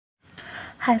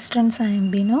Hi students, I am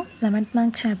Bino. 11th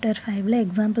mark chapter 5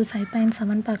 example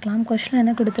 5.7 பார்க்கலாம். question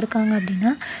என்ன கொடுத்திருக்காங்க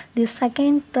அப்படின்னா the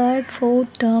second, third,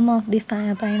 fourth term of the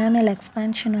binomial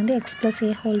expansion வந்து x plus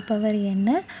a whole power n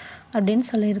அப்படின்னு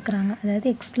சொல்லியிருக்கிறாங்க.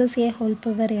 அதாவது x plus a whole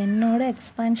power n ஓட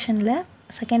எக்ஸ்பான்ஷனில்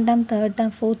second term, third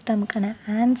term, fourth டேர்முக்கான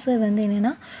answer வந்து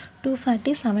என்னென்னா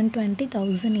 240, 720,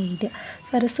 1008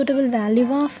 for suitable value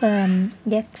of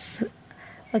x.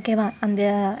 ஓகேவா, அந்த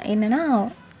என்னென்னா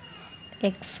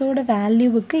எக்ஸோட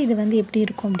வேல்யூவுக்கு இது வந்து எப்படி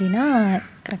இருக்கும் அப்படின்னா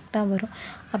கரெக்டாக வரும்.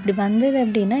 அப்படி வந்தது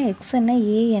அப்படின்னா எக்ஸ் என்ன,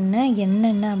 ஏ என்ன,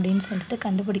 என்ன அப்படின்னு சொல்லிட்டு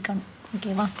கண்டுபிடிக்கணும்.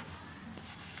 ஓகேவா,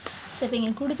 ஸோ இப்போ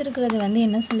இங்கே கொடுத்துருக்கிறது வந்து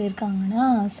என்ன சொல்லியிருக்காங்கன்னா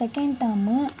second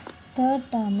term, third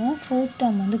term, fourth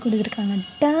term வந்து கொடுத்துருக்காங்க.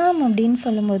 டேர்ம் அப்படின்னு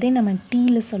சொல்லும்போதே நம்ம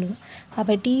டீயில் சொல்லுவோம்.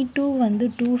 அப்போ T2 வந்து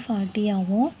 240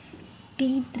 ஆகும்,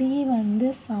 T3 வந்து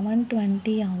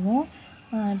 720 ஆகும்,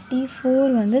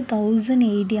 T4 வந்து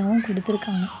 1080 ஆகவும்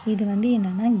கொடுத்துருக்காங்க. இது வந்து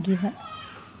என்னென்னா கிவன்.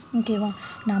 ஓகேவா,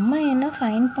 நம்ம என்ன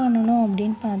ஃபைண்ட் பண்ணணும்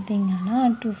அப்படின்னு பார்த்தீங்கன்னா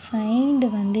டு ஃபைண்ட்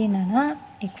வந்து என்னென்னா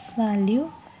X value,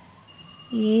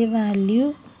 A value,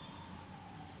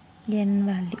 N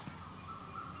value.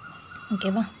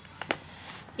 ஓகேவா,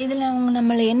 இதில் அவங்க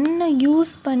நம்மளை என்ன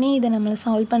யூஸ் பண்ணி இதை நம்மளை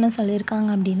சால்வ் பண்ண சொல்லியிருக்காங்க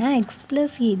அப்படின்னா X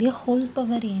plus A whole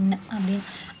power என்ன அப்படின்னு.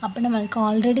 அப்போ நம்மளுக்கு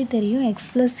ஆல்ரெடி தெரியும் X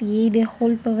plus A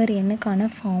whole power என்னக்கான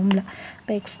formula.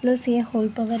 இப்போ X plus A whole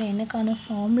power என்னக்கான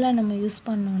formula நம்ம யூஸ்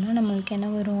பண்ணோன்னா நம்மளுக்கு என்ன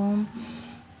வரும்,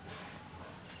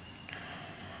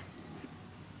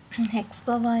 X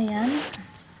power n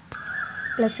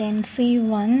plus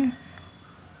NC1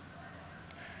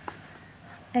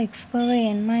 X power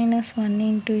n minus 1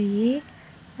 into a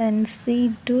and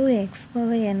C2 x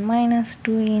power n minus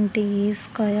 2 into a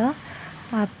square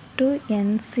up to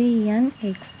NCn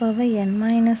x power n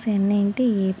minus n into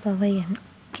a power n.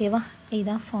 ஓகேவா,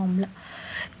 இதுதான் formula.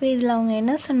 இப்போ இதில் அவங்க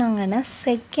என்ன சொன்னாங்கன்னா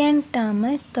second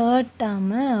term, third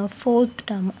term, fourth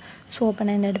term. So அப்போ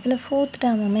நான் இந்த இடத்துல ஃபோர்த்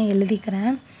டேர்முமே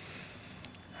எழுதிக்கிறேன்.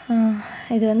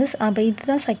 இது வந்து அப்போ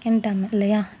இதுதான் செகண்ட் டேர்ம்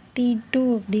இல்லையா. T2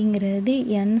 அப்படிங்கிறது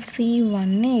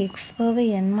NC1 x power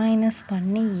n minus 1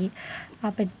 a.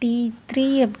 அப்போ T3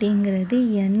 அப்படிங்கிறது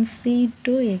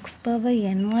NC2 x power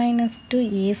n minus 2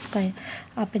 a square.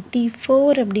 அப்போ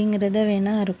T4 அப்படிங்கிறத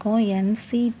வேணால் இருக்கும்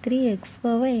NC3 x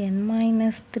power n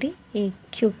minus 3 a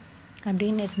cube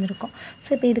அப்படின்னு இருந்திருக்கும். ஸோ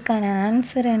இப்போ இதுக்கான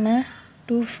ஆன்சர் என்ன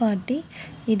 240,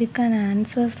 இதுக்கான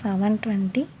ஆன்சர்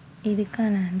 720,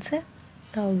 இதுக்கான ஆன்சர்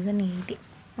 1080.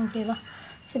 ஓகேவா,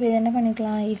 ஸோ இப்போ இது என்ன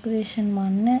பண்ணிக்கலாம், ஈக்குவேஷன்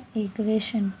 1,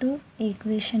 ஈக்குவேஷன் 2,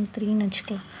 ஈக்குவேஷன் 3ன்னு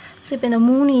வச்சுக்கலாம். ஸோ இப்போ இந்த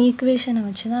 3 ஈக்குவேஷனை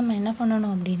வச்சு தான் நம்ம என்ன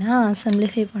பண்ணணும் அப்படின்னா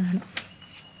சிம்ப்ளிஃபை பண்ணணும்.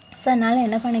 ஸோ அதனால்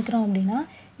என்ன பண்ணிக்கிறோம் அப்படின்னா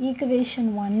ஈக்குவேஷன்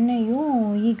 1ஐயும்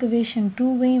ஈக்குவேஷன்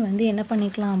 2வையும் வந்து என்ன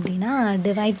பண்ணிக்கலாம் அப்படின்னா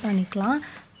டிவைட் பண்ணிக்கலாம்.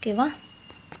 ஓகேவா,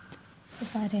 ஸோ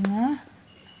பாருங்கள்,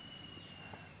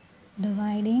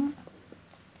 டிவைடிங்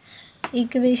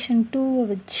ஈக்குவேஷன் 2வை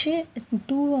வச்சு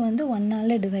 2வை வந்து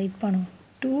 1ஆல் டிவைட் பண்ணுவோம்.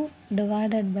 2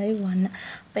 divided by 1.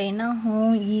 இப்போ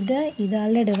என்னாகும்,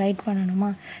 இதால் டிவைட் பண்ணணுமா.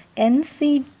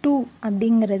 NC2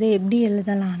 அப்படிங்கிறத எப்படி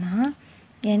எழுதலான்னா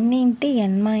n into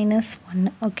n minus 1.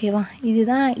 ஓகேவா,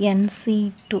 இதுதான்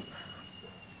NC2.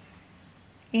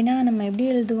 ஏன்னா நம்ம எப்படி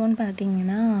எழுதுவோன்னு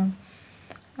பார்த்தீங்கன்னா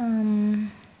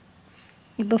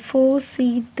இப்போ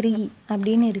 4C3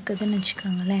 அப்படின்னு இருக்குதுன்னு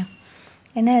வச்சுக்கோங்களேன்.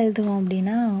 என்ன எழுதுவோம்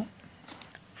அப்படின்னா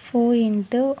 4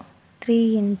 into 3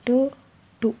 into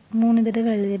 2 3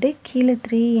 தடவை எழுதிட்டு கீழே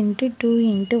 3 into 2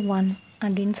 into 1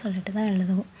 அப்படின்னு சொல்லிட்டு தான்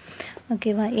எழுதுவோம்.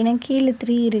 ஓகேவா, ஏன்னா கீழே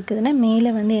 3 இருக்குதுன்னா மேலே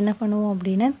வந்து என்ன பண்ணுவோம்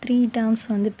அப்படின்னா 3 டேர்ம்ஸ்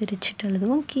வந்து பிரிச்சுட்டு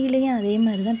எழுதுவோம், கீழேயும் அதே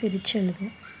மாதிரி தான் பிரித்து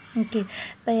எழுதுவோம். ஓகே,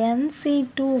 இப்போ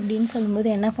NC2 அப்படின்னு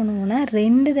சொல்லும்போது என்ன பண்ணுவோம்னா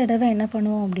 2 தடவை என்ன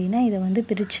பண்ணுவோம் அப்படின்னா இதை வந்து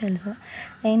பிரித்து எழுதுவோம்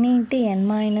n into n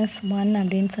minus 1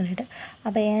 அப்படின்னு சொல்லிட்டு.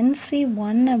 அப்போ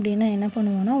NC1 அப்படின்னா என்ன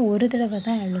பண்ணுவோம்னா ஒரு தடவை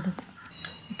தான் எழுதுவோம்.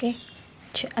 ஓகே,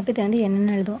 அப்போ இதை வந்து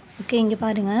என்னென்னு எழுதுவோம். ஓகே, இங்கே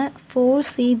பாருங்கள்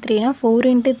 4C3னா 4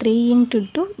 into 3 into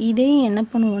 2, இதையும் என்ன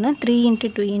பண்ணுவோன்னா 3 into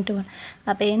 2 into 1.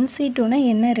 அப்போ NC2னா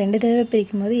என்ன 2 தடவை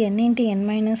பிரிக்கும் போது n into n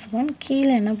minus 1,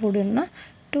 கீழே என்ன போடணும்னா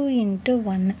 2 into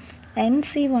 1.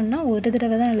 NC1னா ஒரு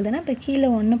தடவை தான் எழுதுனா இப்போ கீழே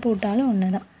 1 போட்டாலும் ஒன்று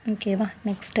தான். ஓகேவா,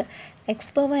 next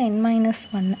X power n minus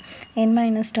 1, n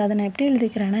minus 2 அதை நான் எப்படி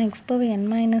எழுதிக்கிறேன்னா X power n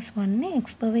minus 1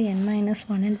 X power n minus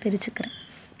 1ன்னு பிரிச்சுக்கிறேன்.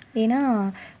 ஏன்னா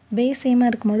பேஸ் சேமாக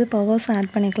இருக்கும்போது பவர்ஸ் ஆட்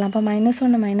பண்ணிக்கலாம். அப்போ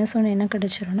 -1 என்ன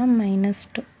கிடச்சிரும்னா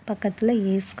 -2 பக்கத்தில்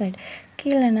a ஸ்கொயர்,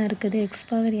 கீழே என்ன இருக்குது X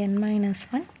power n minus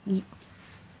 1 e.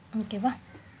 ஓகேவா,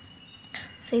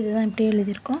 ஸோ இதுதான் இப்படி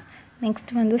எழுதியிருக்கோம்.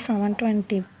 நெக்ஸ்ட் வந்து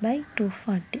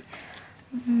 720/240.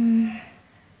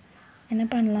 என்ன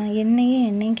பண்ணலாம்,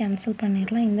 என்னையும் கேன்சல்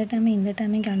பண்ணிடலாம், இந்த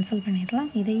டைமையும் கேன்சல் பண்ணிடலாம்,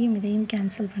 இதையும்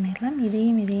கேன்சல் பண்ணிடலாம்,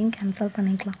 இதையும் கேன்சல்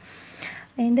பண்ணிக்கலாம்.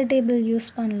 எந்த டேபிள் யூஸ்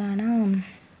பண்ணலான்னா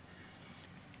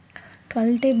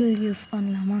 12 டேபிள் யூஸ்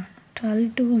பண்ணலாமா? 12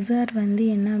 2s வந்து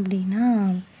என்ன அப்படின்னா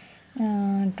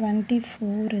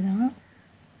 24 தான்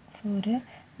 4.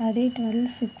 அதே 12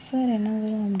 6 என்ன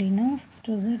வரும் அப்படின்னா 6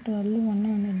 2s 12 1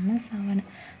 வந்து என்னன்னா 7.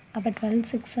 அப்போ 12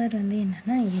 6 வந்து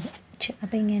என்னென்னா இது. சரி,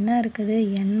 அப்போ இங்கே என்ன இருக்குது?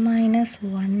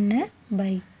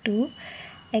 n-1/2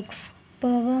 x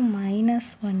பவர்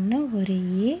 -1 ஒரு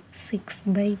a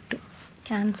 6/2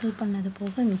 கேன்சல் பண்ணது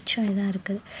போக மிச்சம் இதாக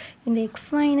இருக்குது. இந்த x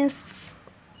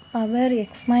பவர்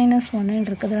x-1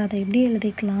 இருக்குது. அதை எப்படி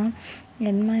எழுதிக்கலாம்?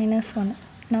 n-1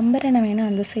 நம்பரை நான் வேணால்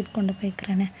அந்த சைட் கொண்டு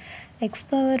போய்க்கிறேன்னு. x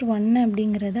பவர் 1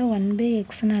 அப்படிங்கிறத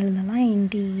 1/xன்னு எழுதலாம்,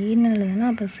 இன்ட்டு ஏன்னு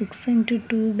எழுதலாம். அப்போ 6 ×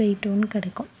 2/2ன்னு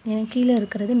கிடைக்கும். எனக்கு கீழே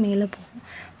இருக்கிறது மேலே போகும்.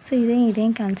 ஸோ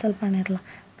இதையும் கேன்சல் பண்ணிடலாம்.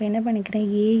 இப்போ என்ன பண்ணிக்கிறேன்?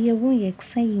 ஏயவும்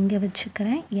எக்ஸை இங்கே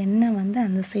வச்சுக்கிறேன், என்னை வந்து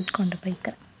அந்த சைட் கொண்டு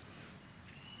போய்க்கிறேன்.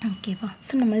 ஓகேவா?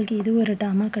 ஸோ நம்மளுக்கு இது ஒரு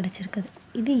டேர்மாக கிடச்சிருக்குது.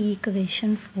 இது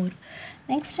ஈக்குவேஷன் 4.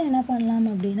 நெக்ஸ்ட் என்ன பண்ணலாம்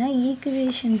அப்படின்னா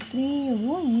ஈக்குவேஷன்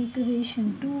 3யும் ஈக்குவேஷன்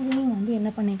 2வையும் வந்து என்ன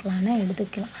பண்ணிக்கலாம்னா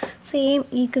எடுத்துக்கலாம். சேம்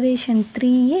ஈக்குவேஷன்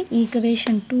 3யை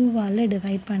ஈக்குவேஷன் 2வால்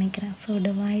டிவைட் பண்ணிக்கிறேன். ஸோ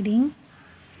டிவைடிங்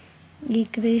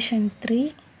ஈக்குவேஷன் 3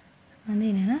 வந்து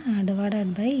என்னென்னா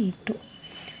டிவைடட் பை 2.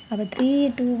 அப்போ 3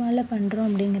 2வால் பண்ணுறோம்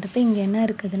அப்படிங்கிறப்ப இங்கே என்ன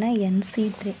இருக்குதுன்னா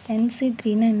NC3.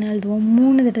 NC3ன்னா என்ன எழுதுவோம்?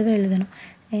 3 தடவை எழுதணும்.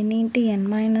 n ×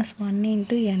 n-1 ×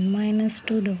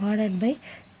 n-2 divided by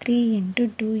 3 ×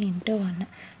 2 × 1.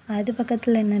 அது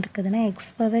பக்கத்தில் என்ன இருக்குதுன்னா x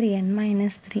பவர்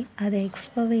n-3, அது x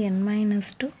power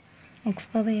n-2 x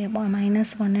power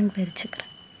 -1ன்னு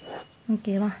பிரிச்சுக்கிறேன்.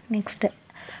 ஓகேவா? நெக்ஸ்ட்டு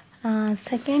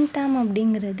செகண்ட் டேர்ம்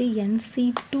அப்படிங்கிறது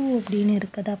NC2 அப்படின்னு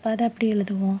இருக்குது. அப்போ அதை அப்படி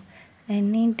எழுதுவோம். n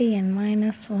 ×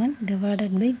 n-1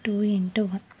 divided by 2 ×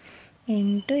 1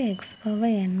 into x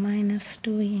power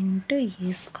n-2 × a².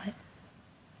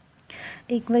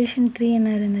 Equation 3 என்ன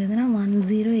இருந்ததுன்னா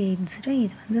 1080,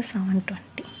 இது வந்து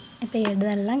 720. இப்போ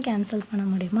எதெல்லாம் கேன்சல் பண்ண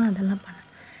முடியுமோ அதெல்லாம்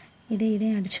பண்ணலாம்.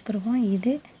 இதையும் அடிச்சுக்கிடுவோம்.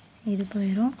 இது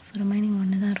போயிடும். ஸோ ரிமைனிங்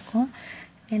 1 தான் இருக்கும்.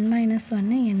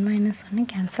 n-1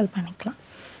 கேன்சல் பண்ணிக்கலாம்.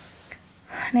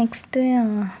 நெக்ஸ்ட்டு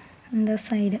இந்த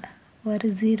சைடு ஒரு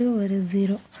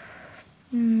 0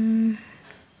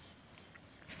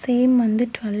 சேம் வந்து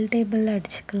 12 டேபிள்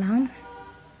அடிச்சுக்கலாம்.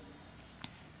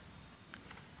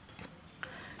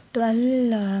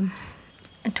 12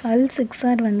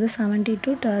 6 வந்து 72,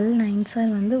 12 9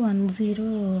 வந்து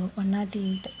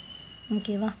 108.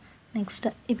 ஓகேவா? நெக்ஸ்ட்டு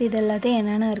இப்போ இது எல்லாத்தையும்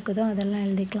என்னென்ன இருக்குதோ அதெல்லாம்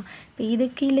எழுதிக்கலாம். இப்போ இது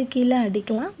கீழே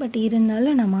அடிக்கலாம், பட்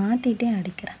இருந்தாலும் நான் மாற்றிட்டே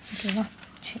அடிக்கிறேன். ஓகேவா?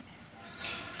 சரி,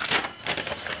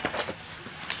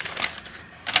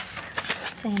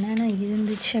 ஸோ என்னென்ன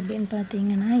இருந்துச்சு அப்படின்னு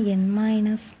பார்த்தீங்கன்னா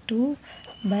n-2/3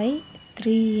 ×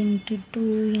 2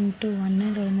 × 1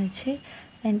 இருந்துச்சு.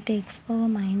 இன்ட்டு x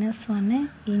பவர் -1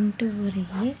 இன்ட்டு ஒரு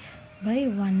a by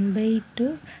 1/2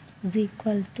 is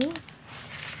equal to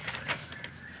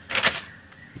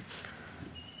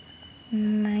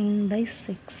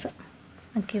 9/6.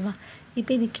 ஓகேவா?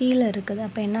 இப்போ இது கீழே இருக்குது.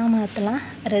 அப்போ என்ன மாற்றலாம்?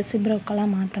 ரெசிப்ரோக்கலாக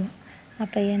மாற்றலாம்.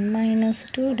 அப்போ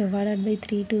n-2 டிவைடட் பை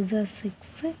 3 2s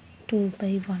 6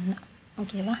 2/1.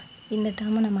 ஓகேவா? இந்த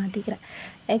டேர்மை நான் மாற்றிக்கிறேன்.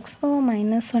 x பவர்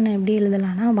 -1 எப்படி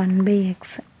எழுதலாம்னா 1/x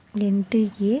இன்ட்டு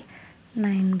a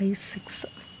 9/6.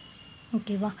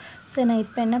 ஓகேவா? ஸோ நான்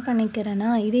இப்போ என்ன பண்ணிக்கிறேன்னா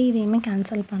இதையுமே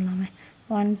கேன்சல் பண்ணலாமே.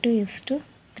 1 2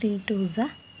 3 2s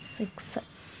 6.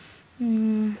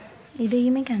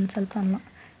 இதையுமே கேன்சல் பண்ணலாம்.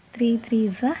 3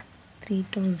 3s 3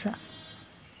 2s.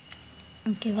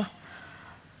 ஓகேவா?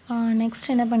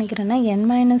 நெக்ஸ்ட் என்ன பண்ணிக்கிறேன்னா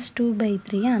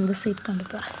n-2/3 அந்த சைட் கொண்டு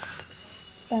போகிறேன்.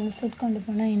 இப்போ அந்த சைட் கொண்டு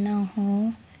போனால் என்ன ஆகும்?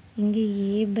 இங்கே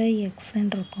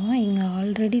a/xன்னு இருக்கும். இங்கே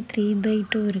ஆல்ரெடி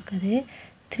 3/2 இருக்குது.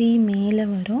 3 மேலே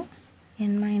வரும்,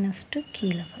 n-2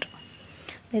 கீழே வரும்.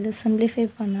 இதை சிம்பிளிஃபை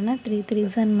பண்ணோன்னா 3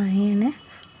 3s 9,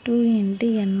 2 ×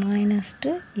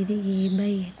 n-2, இது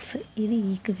a/x. இது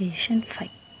ஈக்குவேஷன்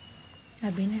 5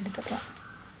 அப்படின்னு எடுத்துக்கலாம்.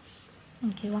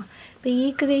 ஓகேவா? இப்போ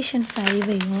ஈக்குவேஷன்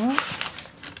 5ஐயும்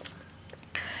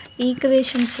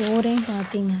ஈக்குவேஷன் 4ஐயும்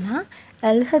பார்த்தீங்கன்னா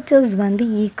LHS வந்து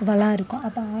ஈக்குவலாக இருக்கும்.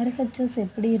 அப்போ RHS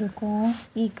எப்படி இருக்கும்?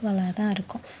 ஈக்குவலாக தான்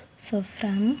இருக்கும். So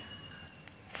from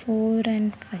 4 and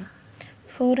 5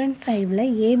 4 and 5ல்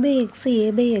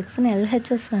a/xன்னு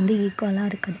LHS வந்து ஈக்குவலாக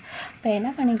இருக்குது. இப்போ என்ன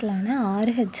பண்ணிக்கலாம்னா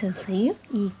RHSஐயும்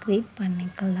ஈக்குவேட்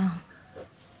பண்ணிக்கலாம்.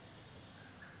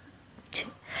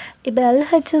 சரி, இப்போ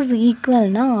LHS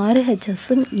ஈக்குவல்னால்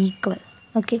RHSம் ஈக்குவல்.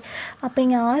 ஓகே, அப்போ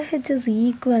இங்கே RHS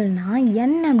ஈக்குவல்னா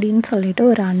n அப்படின்னு சொல்லிட்டு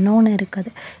ஒரு அன்னோன்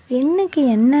இருக்குது. என்னுக்கு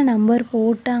என்ன நம்பர்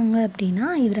போட்டாங்க அப்படின்னா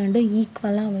இது ரெண்டும்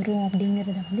ஈக்குவலாக வரும்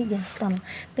அப்படிங்கிறத வந்து கெஸ் பண்ணலாம்.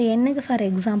 இப்போ என்னுக்கு ஃபார்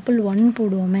எக்ஸாம்பிள் 1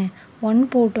 போடுவோமே, 1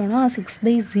 போட்டோன்னா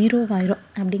 6/0 ஆயிரும்.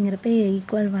 அப்படிங்கிறப்ப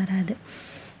ஈக்குவல் வராது.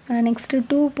 நெக்ஸ்ட்டு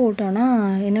 2 போட்டோன்னா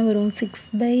என்ன வரும்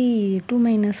 6/2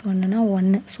 - 1னா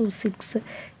 1 ஸோ 6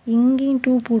 இங்கேயும்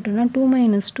 2 போட்டோன்னா 2 -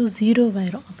 2 0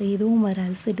 ஆயிரும் அப்போ எதுவும்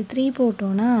வராது சரி 3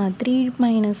 போட்டோன்னா 3 -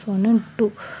 1 2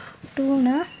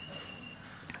 2னா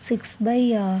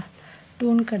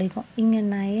 6/2ன்னு கிடைக்கும் இங்கே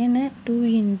 9 2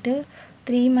 ×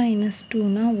 3 -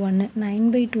 2னா 1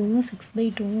 9/2வும்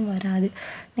 6/2வும் வராது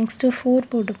நெக்ஸ்ட்டு 4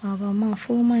 போட்டு பார்ப்போமா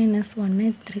 4 - 1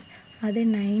 3 அதே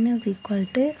 9 =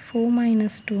 4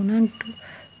 - 2னா 2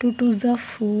 2 2s are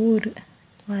 4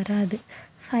 வராது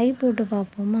 5 போட்டு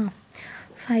பார்ப்போமா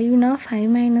 5னா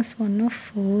 5 - 1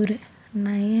 4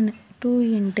 9 2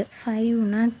 ×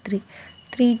 5னா 3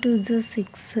 3 2s are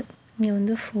 6 இங்கே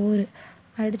வந்து 4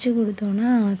 அடித்து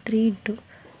கொடுத்தோன்னா 3 2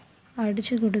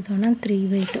 அடித்து கொடுத்தோன்னா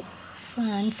 3/2 ஸோ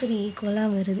ஆன்சர் ஈக்குவலாக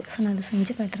வருது ஸோ நான் அதை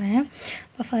செஞ்சு காட்டுறேன்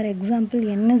இப்போ ஃபார் எக்ஸாம்பிள்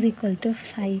n =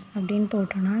 5 அப்படின்னு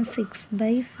போட்டோன்னா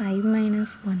 6/5 -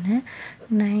 1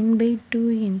 9/2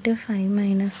 × 5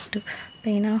 - 2 இப்போ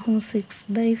என்ன ஆகும்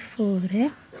 6/4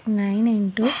 9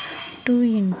 × 2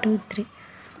 × 3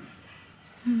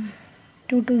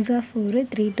 2 2s are 4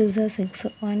 3 2s are 6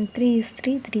 1 3 is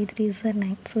 3 3 3s are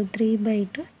 9 so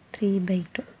 3/2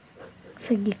 3/2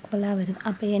 so ஈக்குவலாக வருது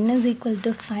அப்போ n =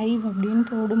 5 அப்படின்னு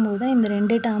போடும்போது தான் இந்த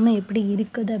ரெண்டு டேர்மும் எப்படி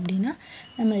இருக்குது அப்படின்னா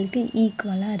நம்மளுக்கு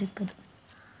ஈக்குவலாக இருக்குது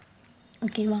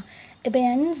ஓகேவா இப்போ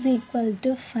n =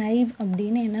 5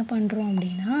 அப்படின்னு என்ன பண்ணுறோம்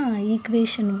அப்படின்னா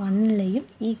ஈக்குவேஷன் 1லையும்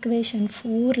ஈக்குவேஷன்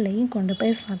 4லையும் கொண்டு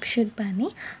போய் சப்ஸ்டிட்யூட் பண்ணி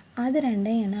அது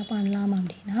ரெண்டையும் என்ன பண்ணலாம்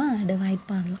அப்படின்னா டிவைட்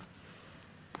பண்ணலாம்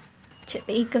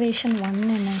சரி ஈக்குவேஷன் 1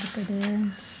 என்ன இருக்குது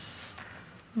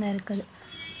இந்த இருக்குது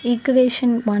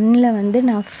ஈக்குவேஷன் 1ல் வந்து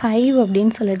நான் 5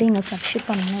 அப்படின்னு சொல்லிட்டு இங்கே சப்ஸ்டிட்யூட்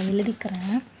பண்ணணும்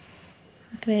எழுதிக்கிறேன்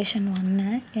equation 1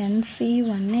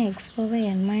 nc1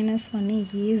 x⁴n - 1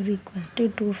 is equal to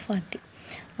 240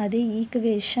 அதே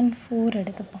ஈக்குவேஷன் 4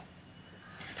 எடுத்துப்போம்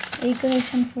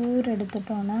ஈக்குவேஷன் 4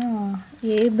 எடுத்துட்டோன்னா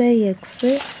a/x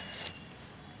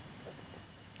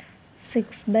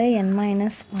 6/n -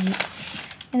 1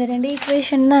 இந்த ரெண்டு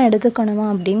ஈக்குவேஷன் தான் எடுத்துக்கணுமா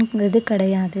அப்படிங்கிறது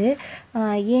கிடையாது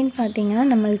ஏன்னு பார்த்தீங்கன்னா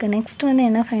நம்மளுக்கு நெக்ஸ்ட் வந்து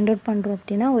என்ன ஃபைண்ட் அவுட் பண்ணுறோம்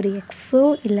அப்படின்னா ஒரு எக்ஸோ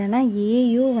இல்லைனா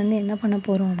ஏயோ வந்து என்ன பண்ண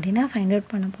போகிறோம் அப்படின்னா ஃபைண்ட்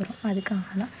அவுட் பண்ண போகிறோம்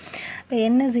அதுக்காக தான் இப்போ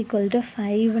n =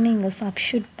 5ன்னு இங்கே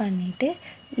சப்ஸ்டிட்யூட் பண்ணிவிட்டு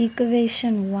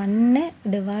ஈக்குவேஷன் 1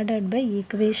 டிவைடட் பை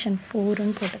ஈக்குவேஷன்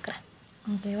 4ன்னு போட்டுக்கிறேன்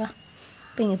ஓகேவா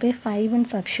இப்போ இங்கே போய்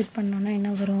 5ன்னு சப்ஸ்டிட்யூட் பண்ணோன்னா என்ன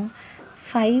வரும்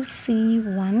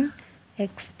 5c1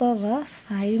 x⁴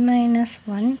 5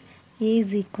 - 1 is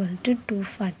equal to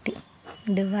 240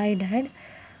 divided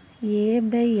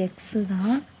a/x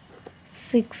தான்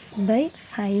 6/5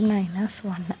 -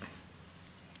 1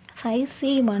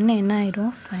 5c1 என்ன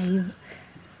ஆயிரும் 5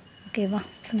 ஓகேவா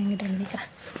ஸோ நீங்கள்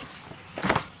எழுதிக்கிறேன்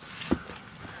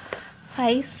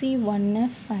 5c1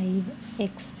 5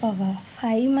 x⁴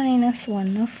 5 -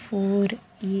 1 4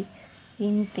 a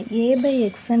இன்ட்டு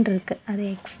a/xன்னு இருக்குது அதை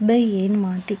x/aன்னு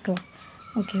மாற்றிக்கலாம்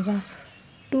ஓகேவா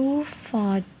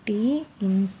 240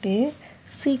 ×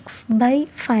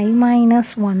 6/5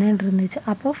 - 1 இருந்துச்சு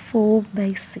அப்போ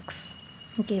 4/6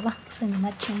 ஓகேவா ஸோ இந்த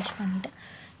மாதிரி சேஞ்ச் பண்ணிவிட்டேன்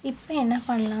இப்போ என்ன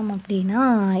பண்ணலாம் அப்படின்னா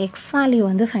எக்ஸ் வேல்யூ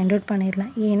வந்து ஃபைண்ட் அவுட்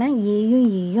பண்ணிடலாம் ஏன்னா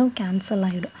ஏயும் கேன்சல்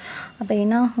ஆகிடும் அப்போ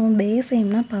என்ன ஆகும் பேஸ்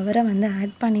எம்னா பவரை வந்து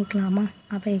ஆட் பண்ணிக்கலாமா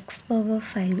அப்போ x⁴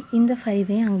 5 இந்த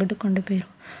 5ஐயும் அங்கிட்டு கொண்டு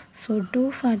போயிடும் ஸோ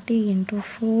 240 ×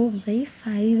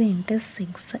 4/5 ×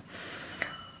 6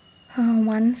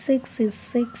 1 6 is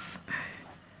 6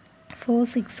 4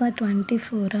 6 are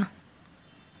 24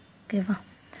 ஓகேவா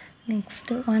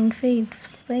நெக்ஸ்ட்டு 1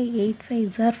 5 8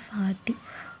 5s are 40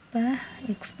 இப்போ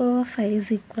x⁴ 5 is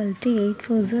equal to 8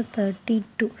 4s are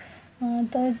 32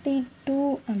 32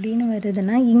 அப்படின்னு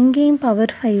வருதுன்னா இங்கேயும்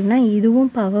பவர் 5னா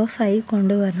இதுவும் பவர் 5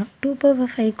 கொண்டு வரணும் 2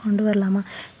 பவர் 5 கொண்டு வரலாமா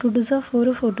 2 2s are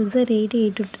 4 4 2s are 8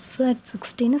 8 2s are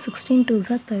 16 16 2s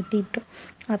are 32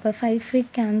 அப்போ 5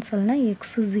 கேன்சல்னா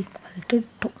x is equal to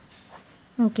 2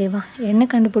 ஓகேவா என்ன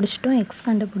கண்டுபிடிச்சிட்டோம் எக்ஸ்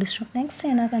கண்டுபிடிச்சிட்டோம் நெக்ஸ்ட்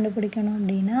என்ன கண்டுபிடிக்கணும்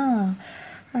அப்படின்னா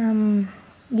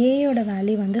ஏயோட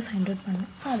வேல்யூ வந்து ஃபைண்ட் அவுட்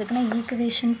பண்ணணும் ஸோ அதுக்கு நான்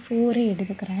ஈக்குவேஷன் 4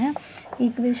 எடுத்துக்கிறேன்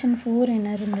ஈக்குவேஷன் 4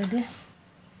 என்ன இருந்தது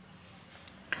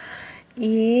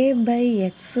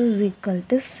a/x is equal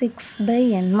to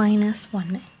 6/n -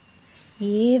 1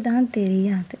 a தான்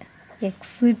தெரியாது x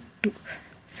 2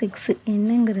 6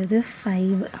 என்னங்கிறது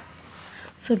 5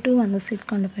 ஸோ 2 அந்த சைட்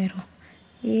கொண்டு போயிடும்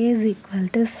a is equal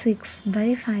to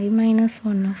 6/5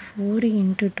 - 1 4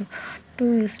 × 2 2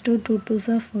 is 2 2 2s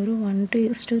are 4 1 2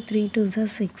 is 2 3 2s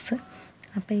are 6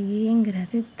 அப்போ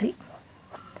ஏங்கிறது 3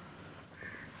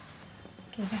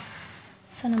 ஓகேவா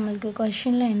ஸோ நம்மளுக்கு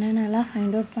கொஷினில் என்னென்னலாம்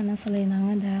ஃபைண்ட் அவுட் பண்ண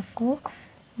சொல்லியிருந்தாங்க therefore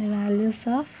the values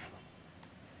of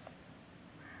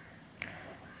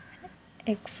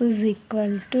x is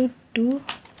equal to 2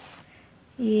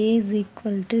 a is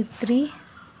equal to 3,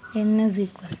 n is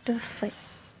equal to 5.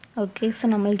 Okay, so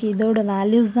நம்மளுக்கு இதோட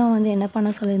வேல்யூஸ் தான் வந்து என்ன பண்ண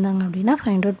சொல்லியிருந்தாங்க அப்படின்னா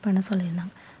ஃபைண்ட் அவுட் பண்ண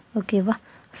சொல்லியிருந்தாங்க. ஓகேவா?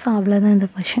 ஸோ அவ்வளோதான் இந்த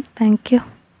கொஷின். தேங்க்யூ.